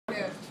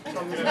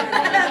on this.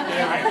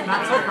 Yeah,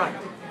 not so bright.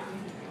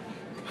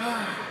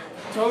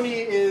 Tony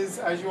is,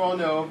 as you all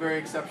know, a very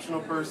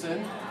exceptional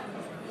person,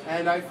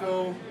 and I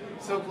feel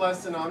so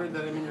blessed and honored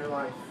that I'm in your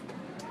life.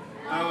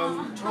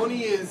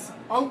 Tony is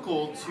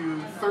uncle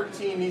to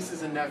 13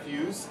 nieces and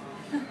nephews,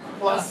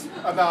 plus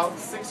about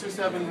 6 or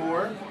 7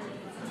 more.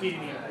 He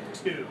didn't even have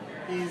 2.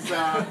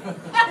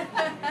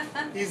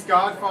 He's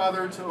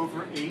godfather to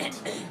over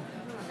 8.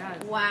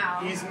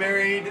 Wow. He's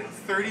married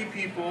 30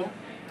 people,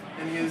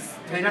 and he has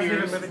 10 years. He doesn't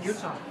even live in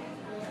Utah.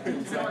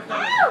 Exactly.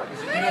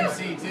 He's an EMC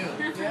too.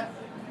 Yeah.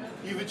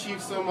 You've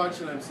achieved so much,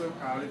 and I'm so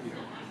proud of you.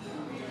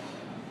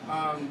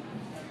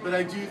 But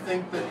I do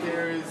think that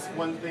there is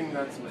one thing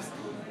that's missing.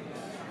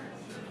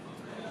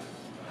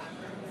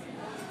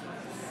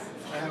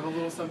 I have a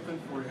little something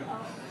for you.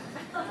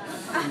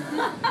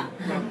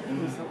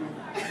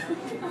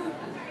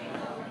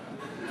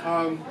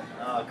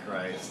 Oh,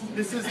 Christ.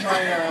 This is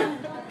my...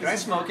 Can I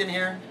smoke in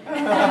here?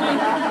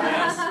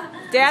 Yes.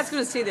 Dad's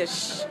going to see this.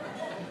 Shh.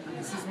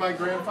 This is my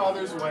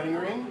grandfather's wedding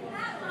ring.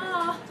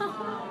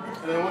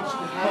 And I want you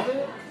to have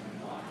it.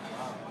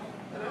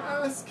 And I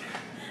ask...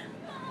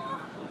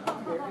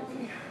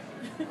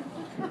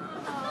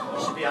 You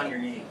should be on your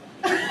knee.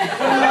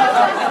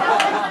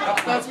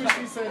 That's what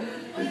she said.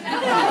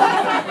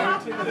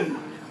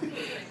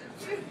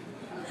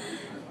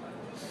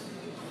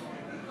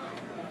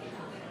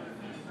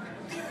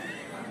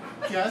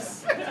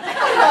 Yes?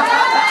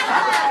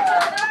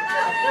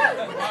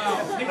 Wow,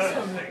 say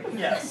something.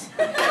 Yes.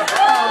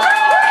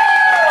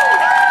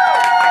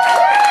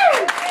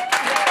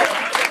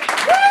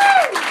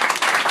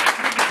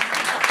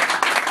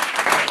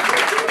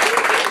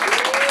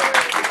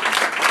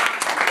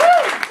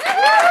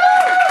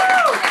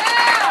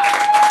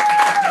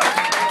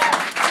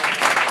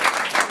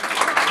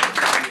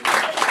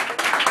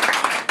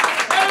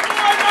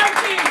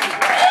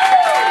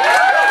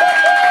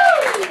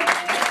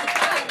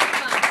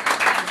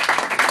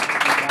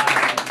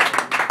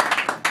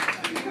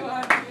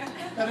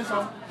 That is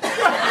all.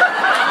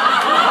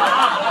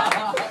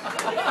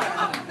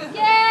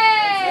 Yay!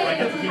 I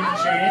get to keep the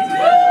chains.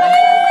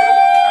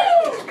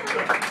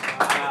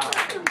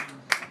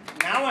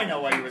 Now I know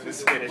why you were this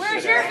skittish.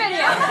 Where's your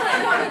video?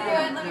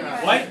 Let me do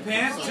it. White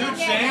pants, 2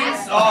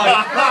 chains. Oh,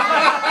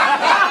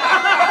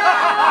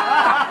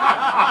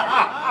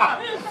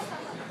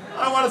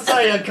 I want to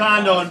sell you a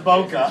condo in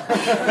Boca.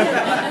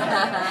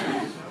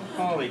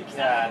 Holy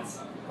cats.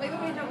 Wait,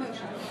 don't move.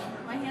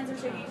 My hands are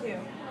shaking too.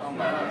 Oh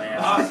my man.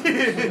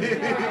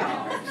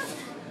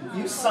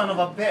 You son of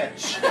a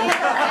bitch.